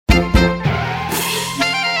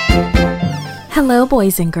Hello,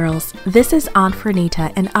 boys and girls. This is Aunt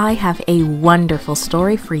Fernita, and I have a wonderful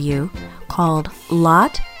story for you called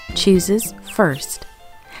Lot Chooses First.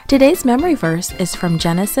 Today's memory verse is from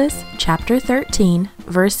Genesis chapter 13,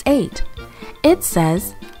 verse 8. It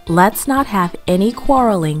says, "Let's not have any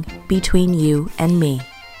quarreling between you and me."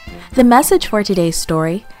 The message for today's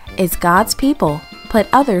story is God's people put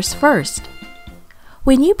others first.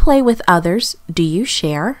 When you play with others, do you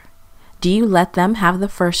share? Do you let them have the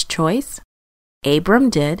first choice? Abram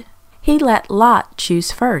did. He let Lot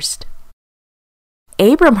choose first.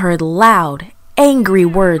 Abram heard loud, angry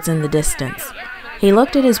words in the distance. He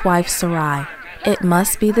looked at his wife Sarai. "It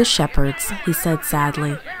must be the shepherds," he said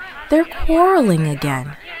sadly. "They're quarreling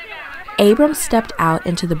again." Abram stepped out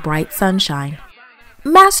into the bright sunshine.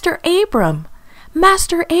 "Master Abram!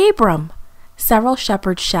 Master Abram!" Several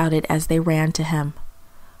shepherds shouted as they ran to him.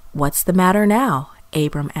 "What's the matter now?"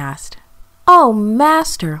 Abram asked. "Oh,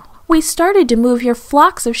 Master, we started to move your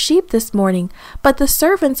flocks of sheep this morning, but the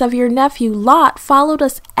servants of your nephew Lot followed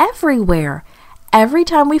us everywhere. Every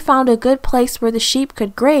time we found a good place where the sheep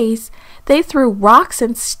could graze, they threw rocks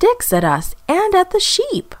and sticks at us and at the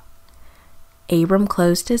sheep." Abram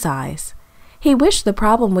closed his eyes. He wished the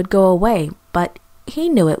problem would go away, but he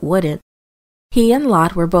knew it wouldn't. He and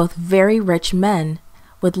Lot were both very rich men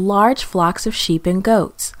with large flocks of sheep and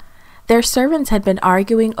goats. Their servants had been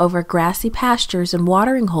arguing over grassy pastures and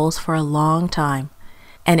watering holes for a long time,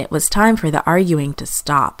 and it was time for the arguing to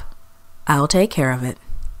stop. "I'll take care of it,"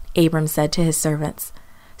 Abram said to his servants.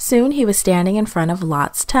 Soon he was standing in front of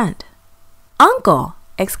Lot's tent. "Uncle!"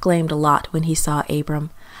 exclaimed Lot when he saw Abram.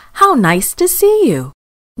 "How nice to see you!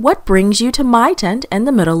 What brings you to my tent in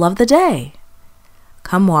the middle of the day?"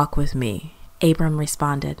 "Come walk with me," Abram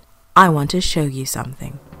responded. "I want to show you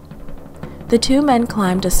something." The two men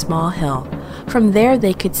climbed a small hill. From there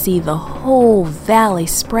they could see the whole valley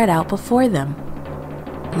spread out before them.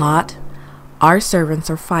 "Lot, our servants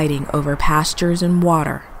are fighting over pastures and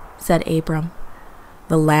water," said Abram.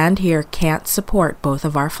 "The land here can't support both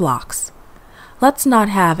of our flocks. Let's not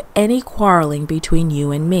have any quarreling between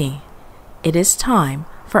you and me. It is time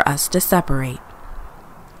for us to separate."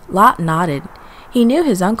 Lot nodded. He knew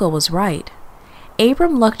his uncle was right.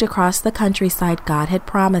 Abram looked across the countryside God had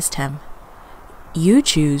promised him. "You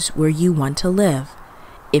choose where you want to live.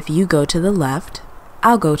 If you go to the left,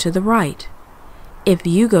 I'll go to the right. If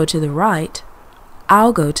you go to the right,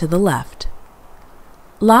 I'll go to the left."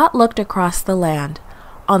 Lot looked across the land.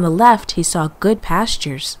 On the left, he saw good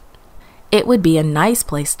pastures. It would be a nice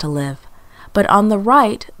place to live. But on the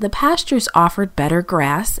right, the pastures offered better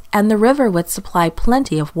grass, and the river would supply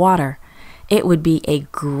plenty of water. It would be a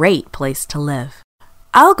great place to live.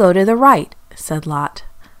 "I'll go to the right," said Lot.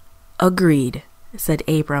 "Agreed," said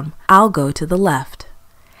Abram. "I'll go to the left."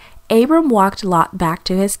 Abram walked Lot back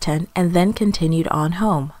to his tent and then continued on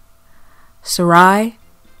home. "Sarai,"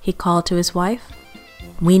 he called to his wife,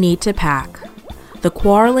 "we need to pack. The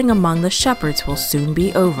quarreling among the shepherds will soon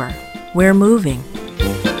be over. We're moving."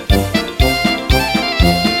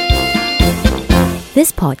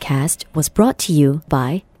 This podcast was brought to you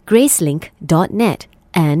by Gracelink.net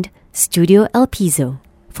and Studio El Piso.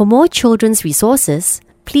 For more children's resources,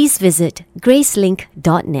 please visit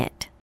Gracelink.net.